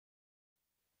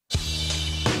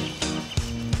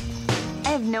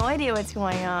have no idea what's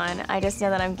going on. I just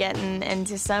know that I'm getting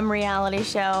into some reality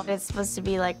show. It's supposed to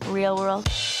be like real world.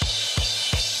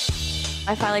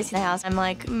 I finally see the house. I'm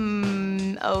like,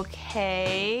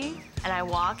 okay. And I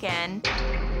walk in.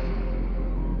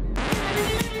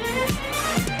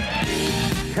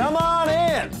 Come on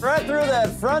in, right through that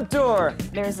front door.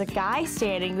 There's a guy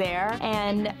standing there,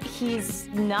 and he's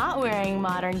not wearing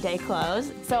modern-day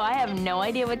clothes, so I have no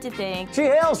idea what to think. She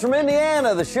hails from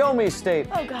Indiana, the show me state.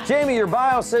 Oh, God. Jamie, your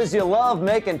bio says you love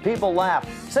making people laugh.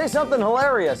 Say something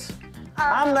hilarious.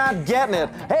 I'm not getting it.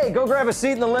 Hey, go grab a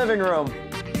seat in the living room.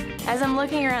 As I'm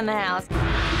looking around the house,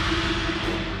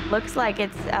 looks like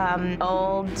it's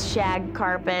old shag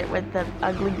carpet with the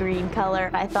ugly green color.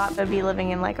 I thought I'd be living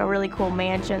in like a really cool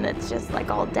mansion that's just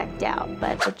like all decked out,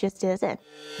 but it just isn't.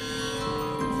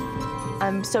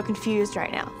 I'm so confused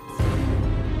right now.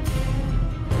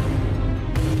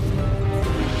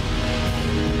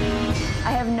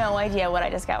 I have no idea what I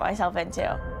just got myself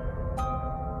into.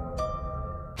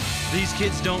 These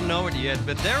kids don't know it yet,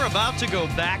 but they're about to go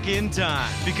back in time.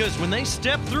 Because when they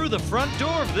step through the front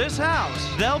door of this house,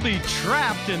 they'll be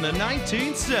trapped in the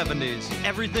 1970s.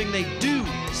 Everything they do,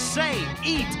 say,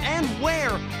 eat, and wear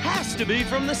has to be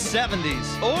from the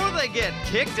 70s, or they get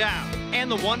kicked out.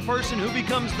 And the one person who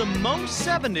becomes the most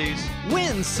 70s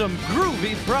wins some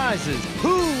groovy prizes.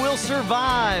 Who will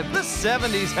survive the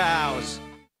 70s house?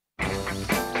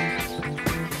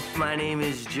 My name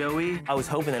is Joey. I was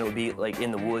hoping that it would be like in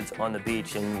the woods on the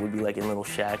beach and would be like in little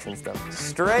shacks and stuff.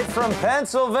 Straight from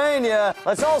Pennsylvania,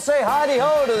 let's all say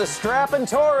hidey-ho to the strapping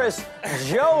tourist,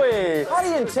 Joey. How do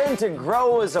you intend to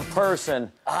grow as a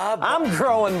person? I'm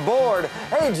growing bored.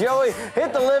 Hey, Joey,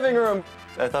 hit the living room.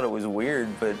 I thought it was weird,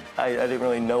 but I didn't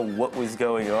really know what was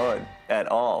going on at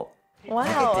all. Wow. Look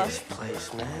at this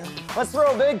place, man. Let's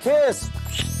throw a big kiss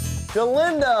to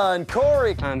Linda and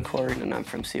Corey. I'm Corey, and I'm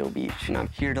from Seal Beach, and I'm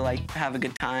here to, like, have a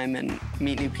good time and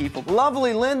meet new people.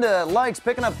 Lovely Linda likes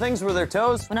picking up things with her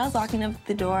toes. When I was walking up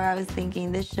the door, I was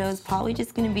thinking this show's probably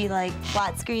just gonna be like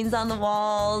flat screens on the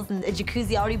walls and a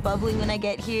jacuzzi already bubbling when I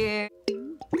get here.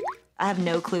 I have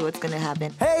no clue what's gonna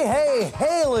happen. Hey,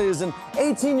 Haley's an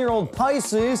 18-year-old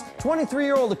Pisces,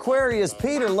 23-year-old Aquarius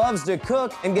Peter loves to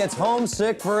cook and gets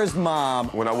homesick for his mom.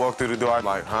 When I walked through the door, I'm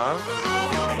like, huh?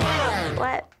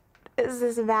 What is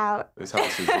this about? This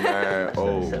house is mad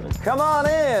old. Come on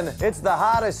in. It's the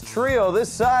hottest trio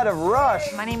this side of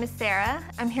Rush. My name is Sarah.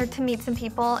 I'm here to meet some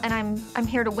people, and I'm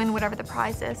here to win whatever the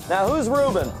prize is. Now, who's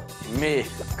Ruben? Me.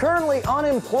 Currently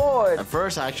unemployed. At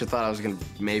first, I actually thought I was gonna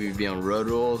maybe be on Road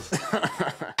Rules.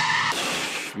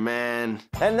 Man.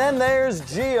 And then there's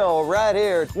Gio right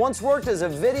here. Once worked as a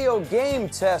video game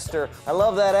tester. I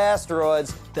love that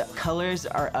asteroids. The colors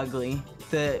are ugly.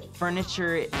 The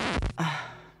furniture, oh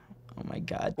my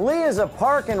God. Lee is a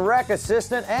park and rec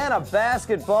assistant and a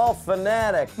basketball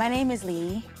fanatic. My name is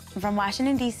Lee. I'm from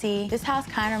Washington, D.C. This house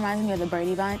kind of reminds me of the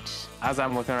Brady Bunch. As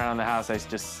I'm looking around the house, I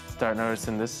just start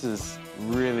noticing this is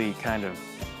really kind of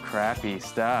crappy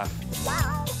stuff.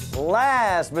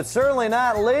 Last, but certainly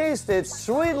not least, it's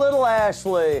sweet little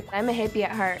Ashley. I'm a hippie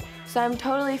at heart, so I'm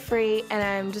totally free,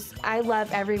 and I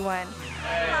love everyone.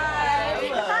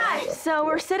 Hi. So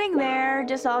we're sitting there,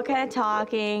 just all kind of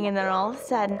talking, and then all of a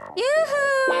sudden,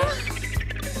 Yoo-hoo!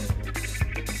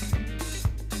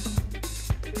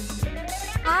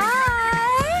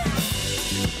 Hi!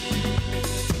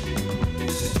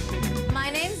 My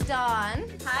name's Dawn.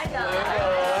 Hi,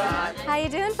 Dawn. How you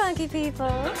doing, funky people?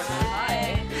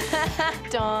 Hi.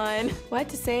 Dawn. What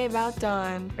to say about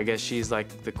Dawn? I guess she's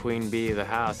like the queen bee of the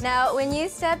house. Now, when you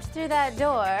stepped through that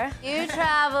door, you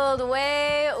traveled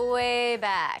way, way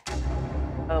back.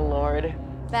 Oh, Lord.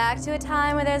 Back to a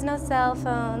time where there's no cell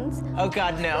phones. Oh,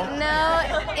 God, no. No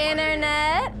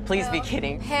internet. Please be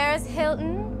kidding. Paris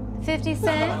Hilton, 50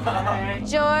 Cent,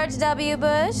 George W.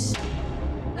 Bush.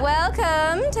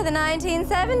 Welcome to the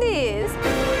 1970s.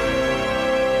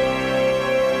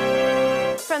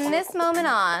 From this moment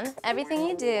on, everything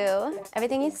you do,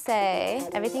 everything you say,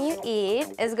 everything you eat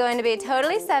is going to be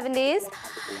totally 70s,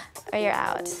 or you're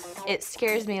out. It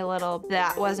scares me a little.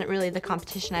 That wasn't really the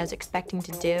competition I was expecting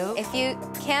to do. If you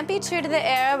can't be true to the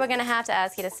era, we're gonna have to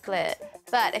ask you to split.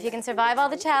 But if you can survive all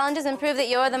the challenges and prove that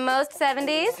you're the most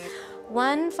 70s,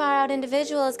 one far-out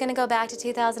individual is gonna go back to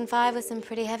 2005 with some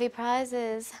pretty heavy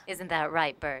prizes. Isn't that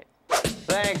right, Bert?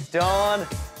 Thanks, Dawn.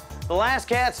 The last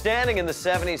cat standing in the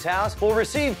 70s house will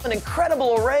receive an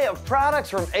incredible array of products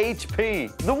from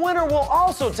HP. The winner will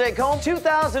also take home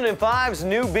 2005's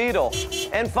new Beetle.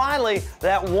 And finally,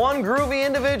 that one groovy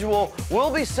individual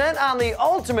will be sent on the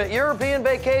ultimate European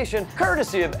vacation,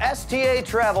 courtesy of STA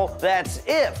Travel. That's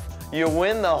if you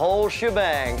win the whole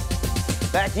shebang.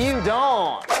 Back to you,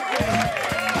 Dawn. Do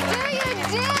you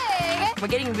dig? We're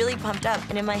getting really pumped up,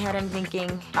 and in my head I'm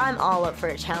thinking, I'm all up for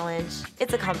a challenge.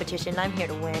 It's a competition, I'm here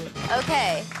to win.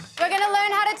 Okay, we're gonna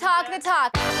learn how to talk the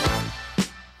talk.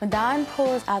 When Dawn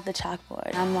pulls out the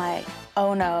chalkboard, I'm like,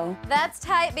 oh no. That's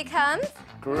tight becomes?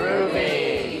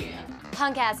 Groovy.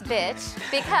 Punk-ass bitch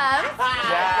becomes?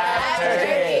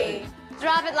 Dirty.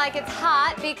 Drop it like it's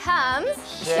hot becomes?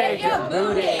 Shake your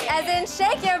booty. As in,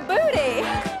 shake your booty.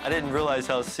 I didn't realize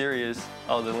how serious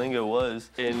all the lingo was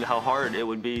and how hard it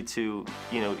would be to,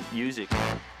 use it.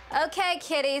 Okay,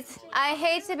 kiddies. I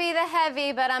hate to be the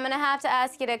heavy, but I'm gonna have to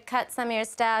ask you to cut some of your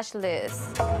stash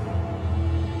loose.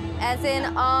 As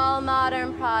in all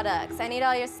modern products. I need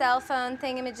all your cell phone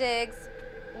thingamajigs,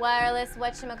 wireless,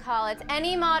 whatchamacallits,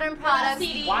 any modern products.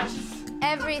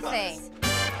 Everything.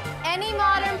 Any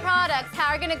modern products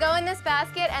are gonna go in this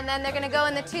basket, and then they're gonna go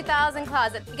in the 2000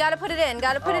 closet. You gotta put it in,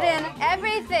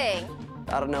 Everything.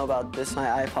 I don't know about this.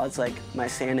 My iPod's like my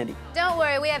sanity. Don't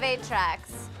worry, we have 8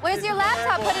 tracks. Where's your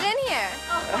laptop? Put it in here.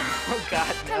 Oh,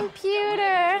 God, no.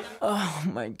 Computer. Oh,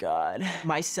 my God.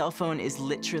 My cell phone is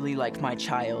literally like my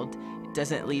child. It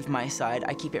doesn't leave my side.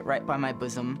 I keep it right by my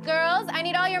bosom. Girls, I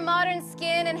need all your modern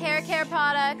skin and hair care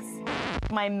products.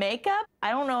 My makeup?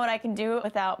 I don't know what I can do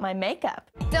without my makeup.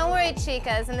 Don't worry,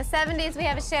 chicas. In the 70s, we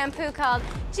have a shampoo called,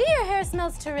 gee, your hair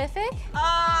smells terrific.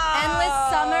 Endless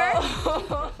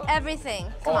summer.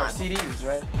 Everything. Come on. CDs,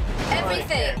 right?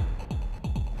 Everything.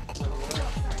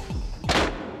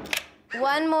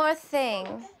 One more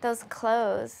thing. Those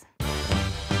clothes.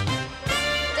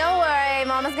 Don't worry,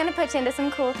 Mama's gonna put you into some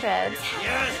cool threads.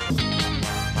 Yes!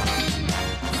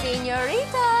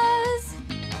 Senoritas,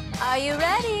 are you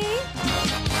ready?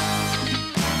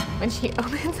 When she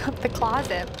opens up the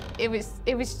closet,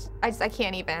 I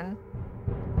can't even.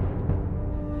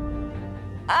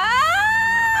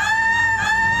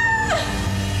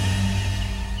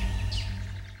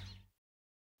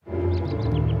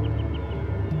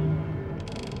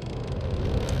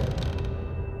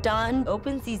 Dawn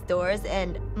opens these doors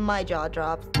and my jaw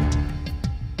drops.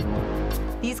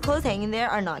 These clothes hanging there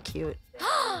are not cute.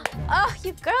 Oh,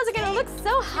 you girls are gonna look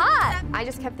so hot. I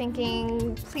just kept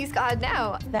thinking, please God,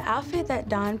 no. The outfit that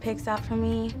Dawn picks out for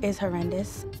me is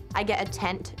horrendous. I get a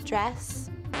tent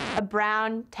dress, a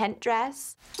brown tent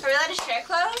dress. Are we allowed to share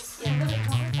clothes?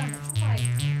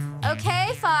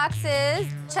 Okay, foxes.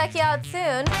 Check you out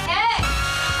soon. Hey!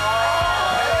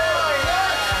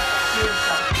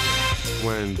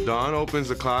 When Dawn opens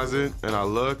the closet and I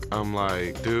look, I'm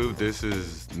like, dude, this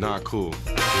is not cool.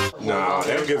 Nah,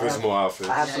 they'll give us more outfits.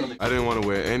 I didn't want to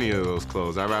wear any of those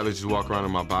clothes. I'd rather just walk around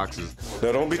in my boxes.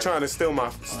 No, don't be trying to steal my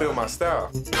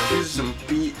style. These are some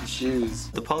beaten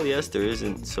shoes. The polyester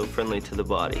isn't so friendly to the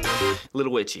body. A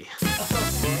little witchy.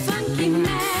 Funky man,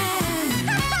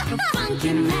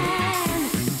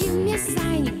 give me a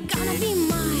sign, you're gonna be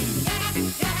mine.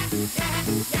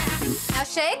 Now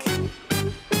shake.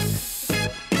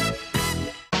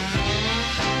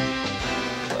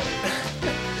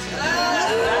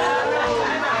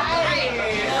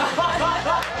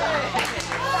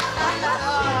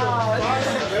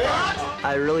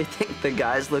 I really think the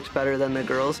guys looked better than the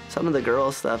girls. Some of the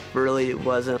girls' stuff really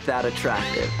wasn't that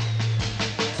attractive.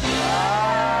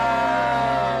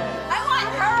 I want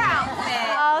her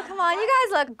outfit. Oh, come on, you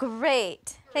guys look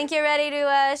great. Think you're ready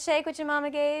to shake what your mama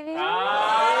gave you?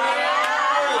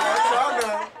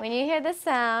 When you hear the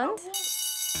sound.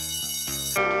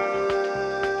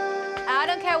 I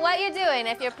don't care what you're doing.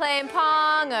 If you're playing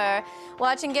Pong or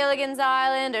watching Gilligan's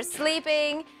Island or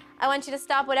sleeping, I want you to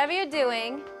stop whatever you're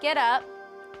doing, get up,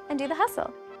 and do the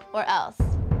hustle, or else.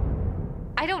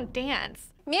 I don't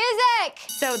dance. Music!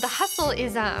 So the hustle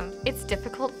is, it's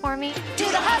difficult for me. Do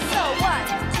the hustle, 1,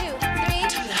 2, 3,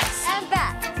 and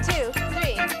back, 2,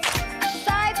 3.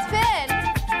 Side spin.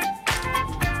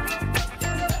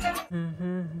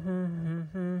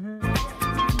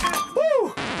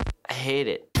 Woo! I hate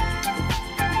it.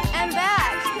 And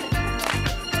back.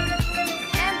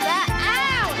 And back,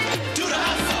 ow! Do the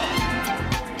hustle.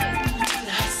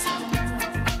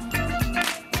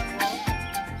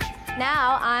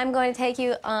 Now I'm going to take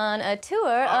you on a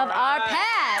tour of our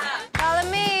pad. Follow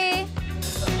me.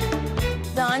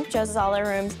 Dawn shows us all our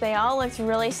rooms. They all looked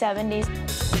really 70s.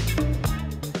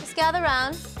 Just gather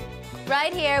around.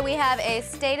 Right here we have a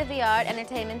state-of-the-art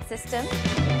entertainment system.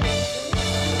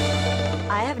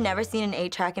 I have never seen an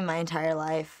 8-track in my entire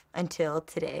life until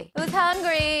today. Who's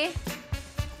hungry?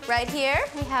 Right here,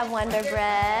 we have Wonder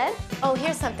Bread. Oh,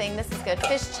 here's something, this is good,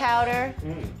 fish chowder.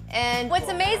 And what's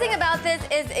amazing about this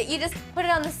is you just put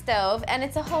it on the stove and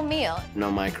it's a whole meal. No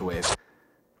microwave.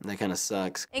 That kind of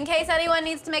sucks. In case anyone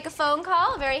needs to make a phone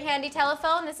call, a very handy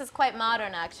telephone. This is quite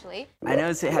modern, actually. I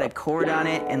noticed it had a cord on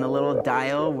it and the little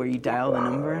dial where you dial the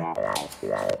number.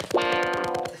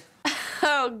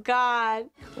 Oh, God.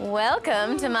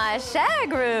 Welcome to my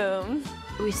shag room.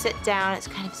 We sit down, it's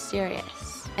kind of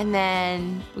serious. And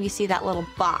then we see that little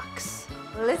box.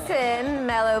 Listen,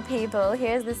 mellow people,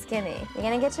 here's the skinny. You're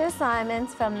gonna get your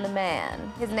assignments from the man.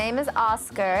 His name is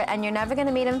Oscar, and you're never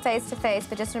gonna meet him face to face,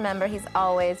 but just remember, he's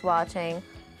always watching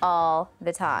all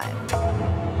the time.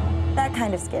 That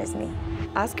kind of scares me.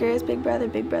 Oscar is Big Brother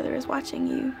is watching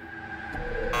you.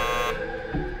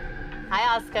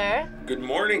 Hi, Oscar. Good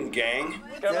morning, gang.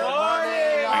 Good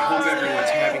morning, I hope everyone's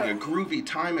having a groovy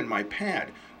time in my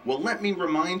pad. Well, let me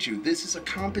remind you, this is a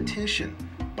competition.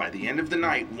 By the end of the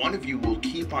night, one of you will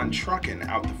keep on trucking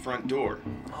out the front door.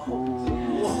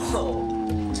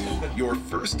 Your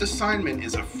first assignment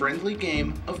is a friendly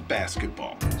game of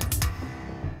basketball.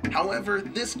 However,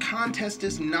 this contest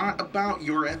is not about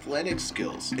your athletic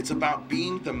skills. It's about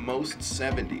being the most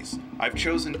 70s. I've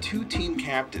chosen 2 team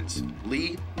captains.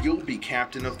 Lee, you'll be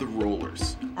captain of the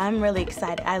Rollers. I'm really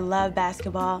excited. I love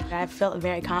basketball. I feel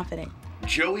very confident.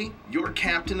 Joey, you're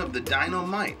captain of the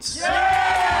Dynamites.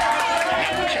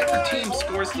 Now, whichever team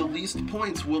scores the least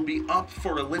points will be up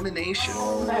for elimination.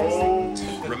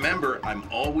 Remember, I'm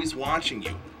always watching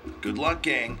you. Good luck,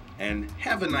 gang, and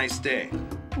have a nice day.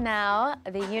 Now,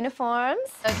 the uniforms.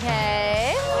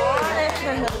 Okay.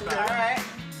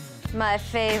 My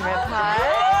favorite part.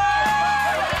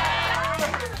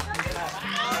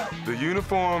 The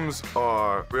uniforms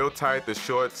are real tight, the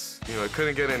shorts, you know, it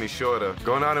couldn't get any shorter.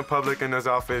 Going out in public in those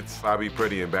outfits, I'd be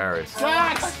pretty embarrassed.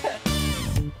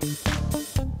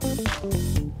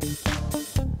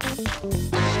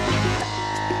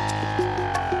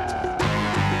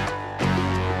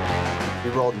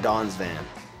 We rolled Dawn's van.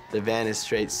 The van is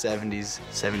straight 70s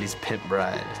pimp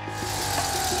bride.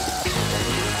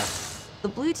 The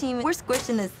blue team, we're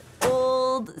squished in this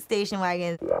old station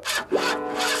wagon.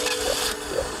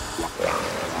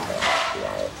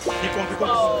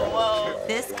 Whoa.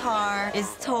 This car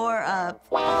is tore up.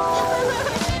 Our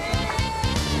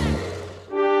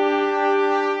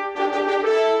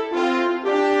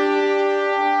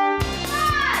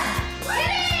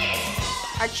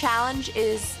challenge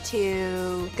is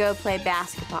to go play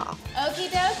basketball. Okie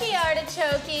dokie,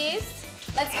 artichokies.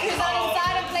 Let's cruise on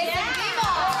inside and play some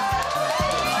b-ball.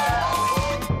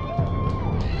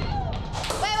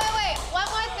 Wait. One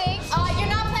more thing. You're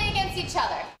not playing against each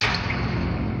other.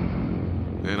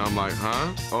 And I'm like,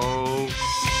 huh? Oh.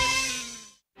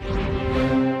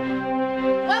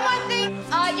 One more thing.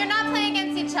 You're not playing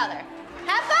against each other.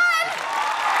 Have fun!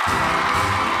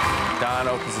 Don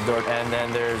opens the door, and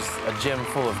then there's a gym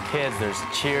full of kids. There's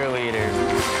cheerleaders.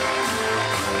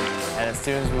 And as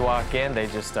soon as we walk in, they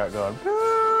just start going,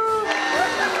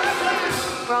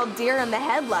 We're all deer in the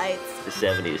headlights. The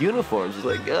 70s uniforms is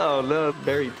like, oh no,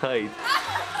 very tight.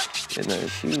 And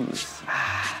those shoes.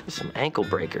 Some ankle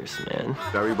breakers, man.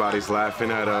 Everybody's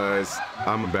laughing at us.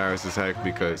 I'm embarrassed as heck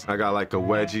because I got like a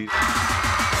wedgie.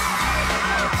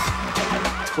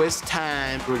 Twist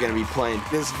time. We're gonna be playing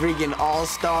this freaking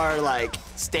all-star, like,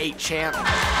 state champ.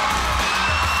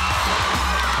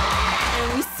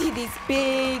 And we see these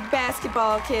big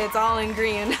basketball kids all in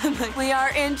green. I'm like, we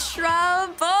are in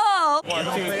trouble. 1,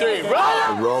 2, 3,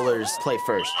 roll! The Rollers play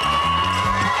first.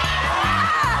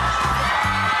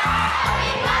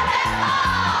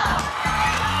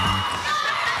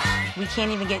 We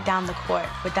can't even get down the court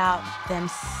without them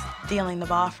stealing the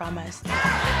ball from us.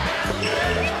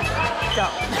 Go.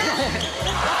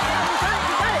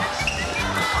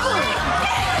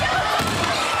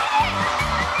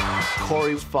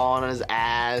 Corey's falling on his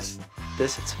ass.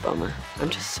 It's a bummer. I'm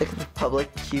just sick of the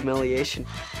public humiliation.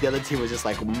 The other team was just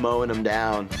like mowing him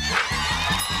down. Good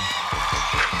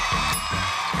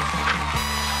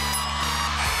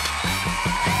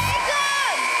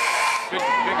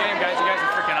game, guys. You guys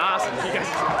are freaking awesome. You guys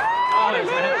are ballers,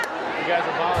 man. You guys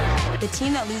are ballers. The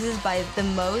team that loses by the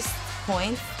most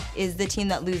points is the team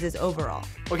that loses overall.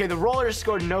 Okay, the Rollers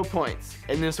scored no points.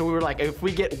 And then so we were like, if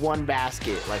we get one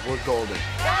basket, like we're golden.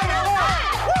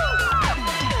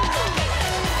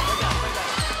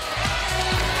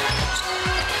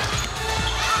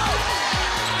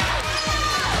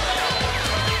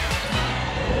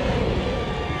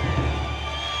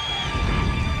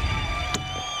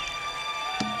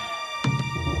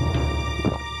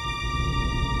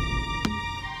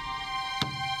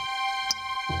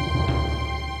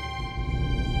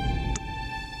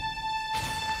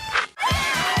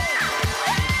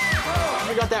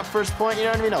 We got that first point, you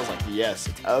know what I mean? I was like, yes,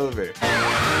 it's over.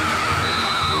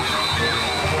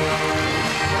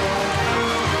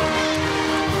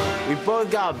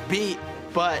 both got beat,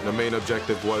 but The main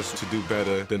objective was to do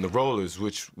better than the rollers,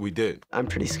 which we did. I'm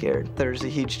pretty scared. There's a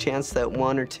huge chance that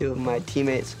one or two of my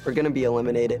teammates are gonna be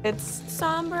eliminated. It's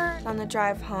somber on the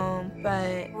drive home,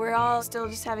 but we're all still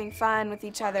just having fun with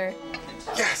each other.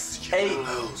 Yes,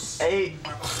 Hey.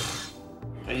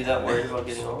 Are you that worried about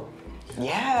getting old?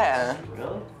 Yeah.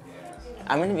 Really?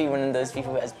 I'm gonna be one of those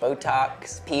people who has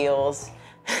Botox, peels.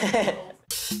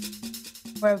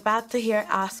 We're about to hear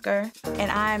Oscar,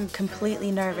 and I'm completely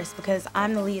nervous because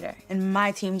I'm the leader, and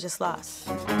my team just lost.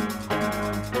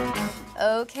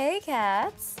 Okay,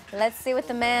 cats. Let's see what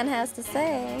the man has to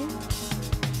say.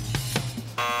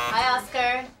 Hi,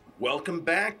 Oscar. Welcome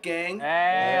back, gang.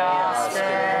 Hey,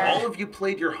 Oscar. All of you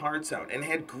played your hearts out and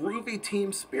had groovy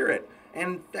team spirit.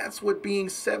 And that's what being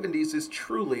 70s is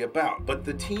truly about. But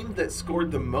the team that scored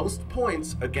the most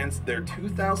points against their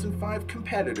 2005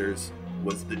 competitors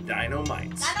was the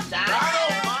Dynamites.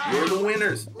 You're the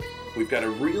winners. We've got a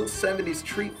real 70s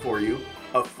treat for you,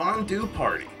 a fondue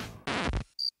party.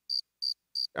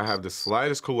 I have the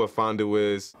slightest clue what fondue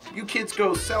is. You kids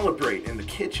go celebrate in the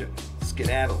kitchen.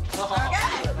 Skedaddle.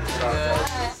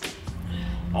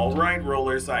 All right,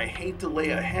 rollers, I hate to lay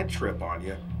a head trip on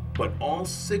you, but all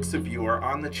 6 of you are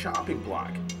on the chopping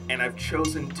block, and I've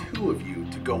chosen 2 of you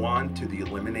to go on to the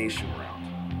elimination round.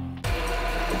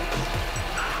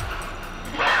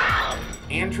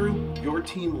 Andrew, your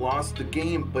team lost the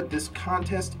game, but this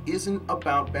contest isn't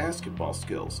about basketball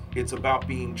skills. It's about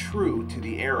being true to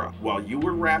the era. While you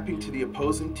were rapping to the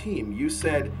opposing team, you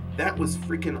said, "That was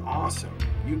freaking awesome.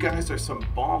 You guys are some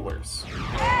ballers." Good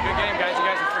game, guys. You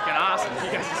guys are freaking awesome.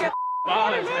 You guys are some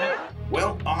ballers, man.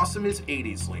 Well, awesome is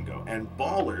 80s lingo, and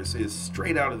ballers is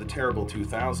straight out of the terrible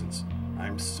 2000s.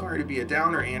 I'm sorry to be a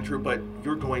downer, Andrew, but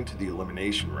you're going to the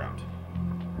elimination round.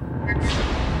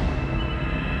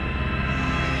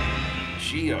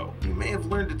 Gio, you may have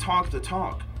learned to talk the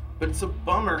talk, but it's a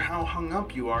bummer how hung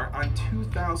up you are on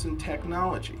 2000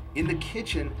 technology. In the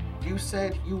kitchen, you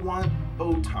said you want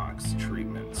Botox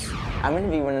treatments. I'm gonna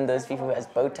be one of those people who has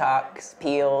Botox,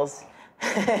 peels.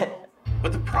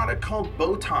 But the product called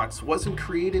Botox wasn't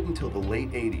created until the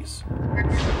late 80s.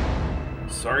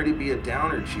 Sorry to be a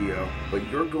downer, Gio, but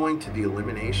you're going to the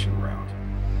elimination round.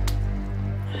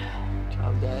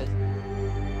 Job, guys.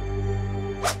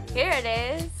 Here it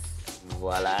is.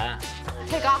 Voila.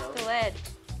 Take off the lid.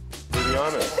 To be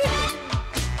honest.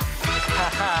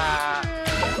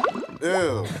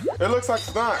 Ew. It looks like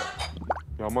snot.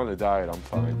 Yo, I'm on a diet, I'm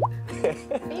fine.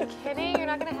 Are you kidding? You're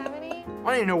not gonna have any? I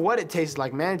don't even know what it tastes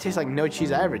like, man. It tastes like no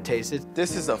cheese I ever tasted.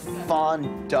 This is a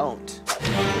fondant.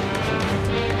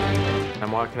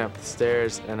 I'm walking up the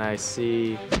stairs and I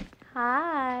see...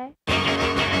 Hi.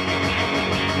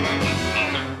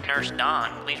 Nurse Dawn,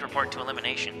 please report to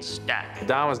elimination. Stat.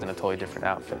 Don was in a totally different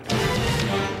outfit.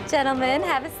 Gentlemen,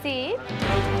 have a seat.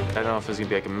 I don't know if it's gonna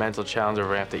be like a mental challenge or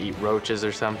we're gonna have to eat roaches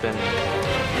or something.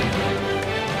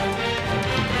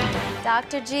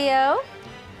 Dr. Gio,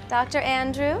 Dr.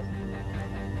 Andrew.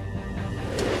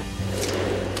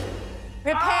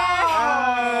 Prepare.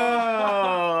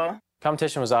 Oh.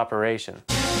 Competition was operation.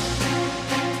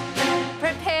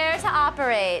 Prepare to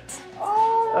operate.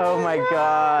 Oh my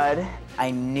God. I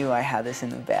knew I had this in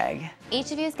the bag.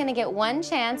 Each of you is going to get 1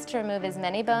 chance to remove as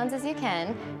many bones as you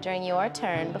can during your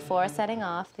turn before setting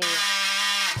off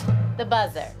the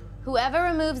buzzer. Whoever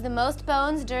removes the most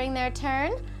bones during their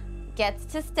turn gets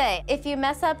to stay. If you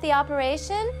mess up the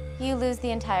operation, you lose the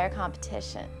entire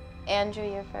competition. Andrew,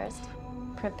 you're first.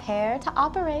 Prepare to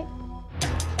operate.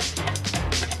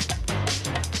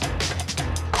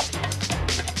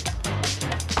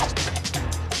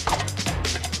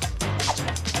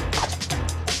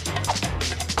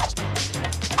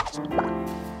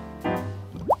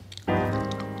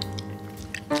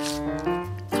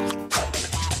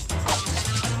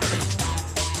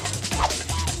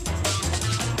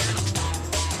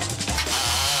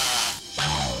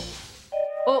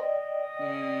 Oh,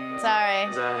 sorry.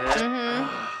 Is that it?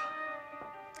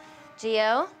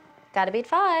 Gio, gotta beat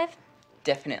 5.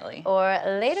 Definitely. Or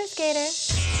later, skater.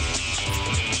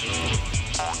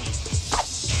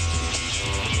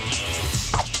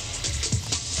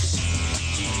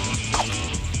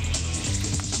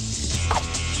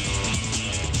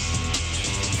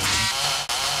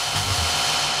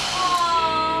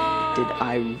 Did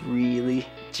I really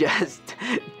just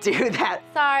do that?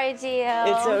 Sorry, Gio.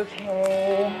 It's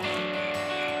okay.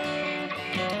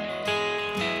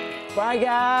 Bye,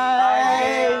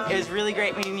 guys. It was really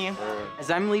great meeting you. As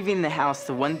I'm leaving the house,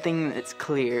 the one thing that's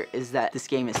clear is that this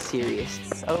game is serious.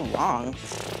 It's so long.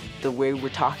 The way we're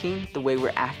talking, the way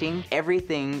we're acting,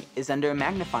 everything is under a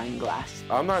magnifying glass.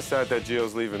 I'm not sad that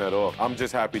Gio's leaving at all. I'm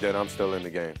just happy that I'm still in the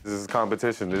game. This is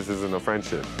competition. This isn't a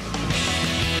friendship.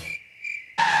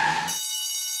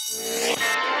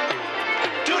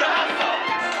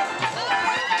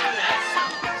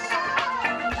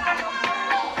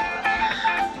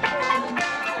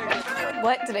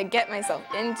 What did I get myself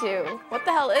into? What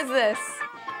the hell is this?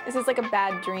 This is like a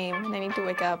bad dream, and I need to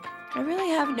wake up. I really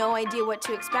have no idea what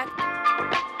to expect.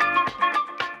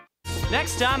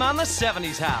 Next time on the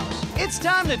 70s House, it's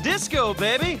time to disco,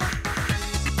 baby.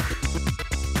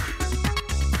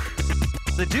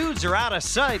 The dudes are out of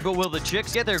sight, but will the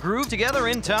chicks get their groove together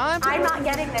in time? I'm not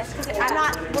getting this, because we're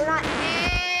not.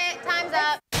 Time's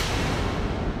up.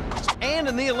 And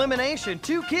in the elimination,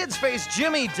 two kids face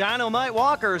Jimmy Dynamite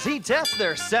Walker as he tests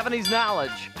their 70s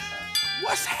knowledge.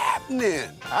 What's happening?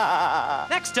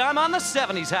 Next time on the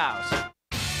 70s House.